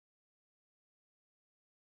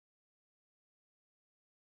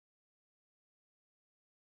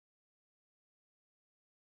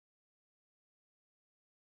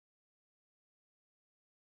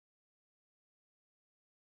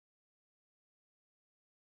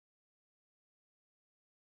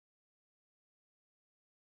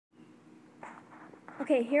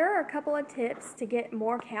Okay, here are a couple of tips to get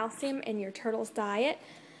more calcium in your turtle's diet.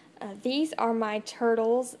 These are my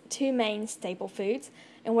turtle's two main staple foods,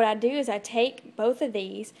 and what I do is I take both of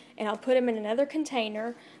these and I'll put them in another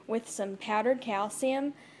container with some powdered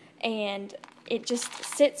calcium, and it just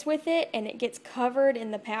sits with it and it gets covered in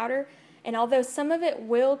the powder, and although some of it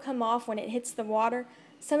will come off when it hits the water,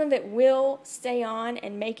 some of it will stay on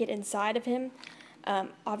and make it inside of him.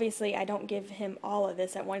 Obviously, I don't give him all of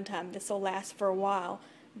this at one time. This will last for a while,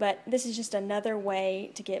 but this is just another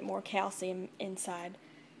way to get more calcium inside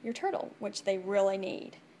your turtle, which they really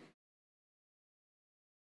need.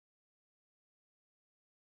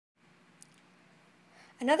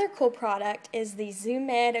 Another cool product is the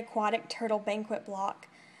ZooMed Aquatic Turtle Banquet Block.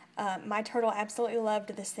 My turtle absolutely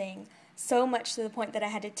loved this thing, so much to the point that I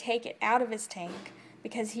had to take it out of his tank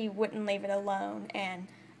because he wouldn't leave it alone, and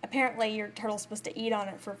apparently your turtle's supposed to eat on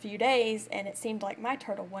it for a few days, and it seemed like my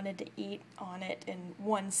turtle wanted to eat on it in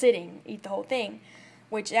one sitting, eat the whole thing,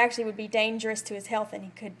 which actually would be dangerous to his health and he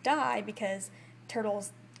could die because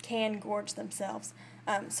turtles can gorge themselves.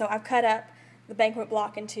 So I've cut up the banquet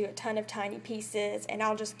block into a ton of tiny pieces, and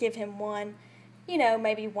I'll just give him one,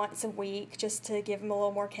 maybe once a week just to give him a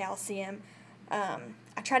little more calcium.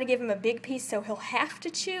 I try to give him a big piece so he'll have to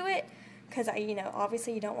chew it because,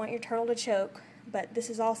 obviously you don't want your turtle to choke, but this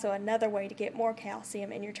is also another way to get more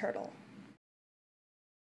calcium in your turtle.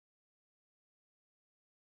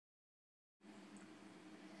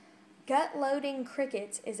 Gut loading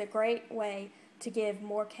crickets is a great way to give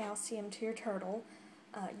more calcium to your turtle.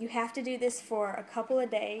 You have to do this for a couple of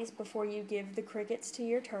days before you give the crickets to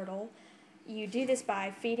your turtle. You do this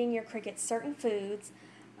by feeding your crickets certain foods.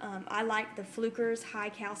 I like the Fluker's high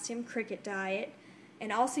calcium cricket diet,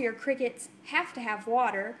 and also your crickets have to have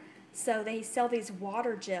water, so they sell these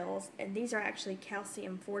water gels, and these are actually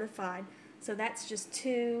calcium fortified, so that's just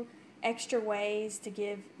 2 extra ways to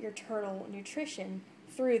give your turtle nutrition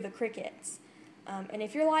through the crickets. And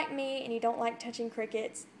if you're like me and you don't like touching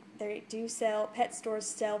crickets, they do sell, pet stores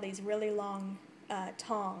sell these really long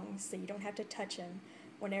tongs so you don't have to touch them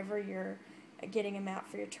whenever you're getting them out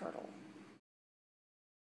for your turtle.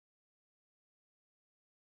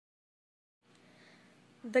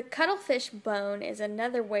 The cuttlefish bone is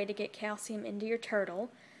another way to get calcium into your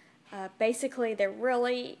turtle. Basically, they're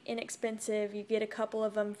really inexpensive. You get a couple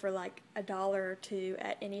of them for like $1 or $2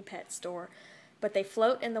 at any pet store. But they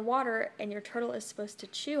float in the water and your turtle is supposed to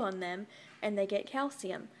chew on them and they get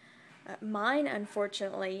calcium. Mine,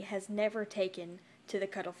 unfortunately, has never taken to the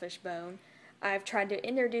cuttlefish bone. I've tried to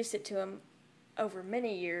introduce it to him over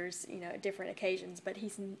many years, at different occasions, but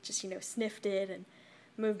he's just, sniffed it and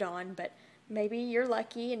moved on. But maybe you're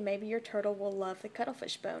lucky and maybe your turtle will love the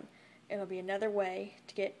cuttlefish bone. It'll be another way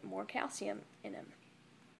to get more calcium in him.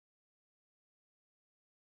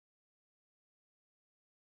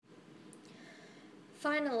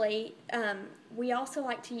 Finally, we also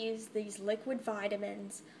like to use these liquid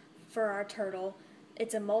vitamins for our turtle.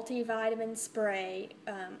 It's a multivitamin spray.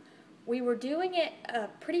 We were doing it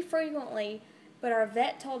pretty frequently, but our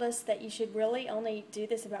vet told us that you should really only do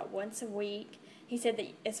this about once a week. He said that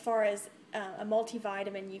as far as a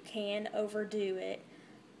multivitamin, you can overdo it.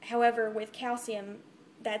 However, with calcium,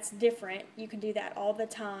 that's different. You can do that all the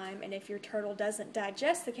time, and if your turtle doesn't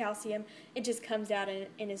digest the calcium, it just comes out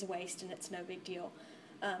in his waste, and it's no big deal.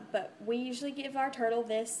 But we usually give our turtle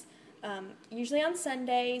this, usually on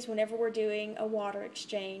Sundays whenever we're doing a water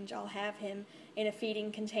exchange. I'll have him in a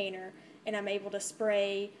feeding container, and I'm able to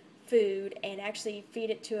spray food and actually feed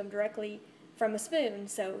it to him directly from a spoon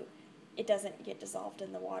so it doesn't get dissolved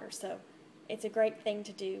in the water. So it's a great thing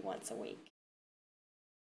to do once a week.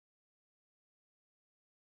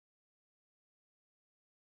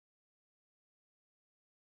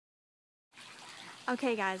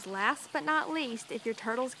 Okay guys, last but not least, if your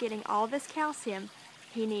turtle's getting all this calcium,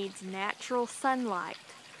 he needs natural sunlight.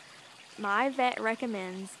 My vet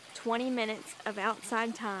recommends 20 minutes of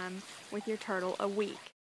outside time with your turtle a week.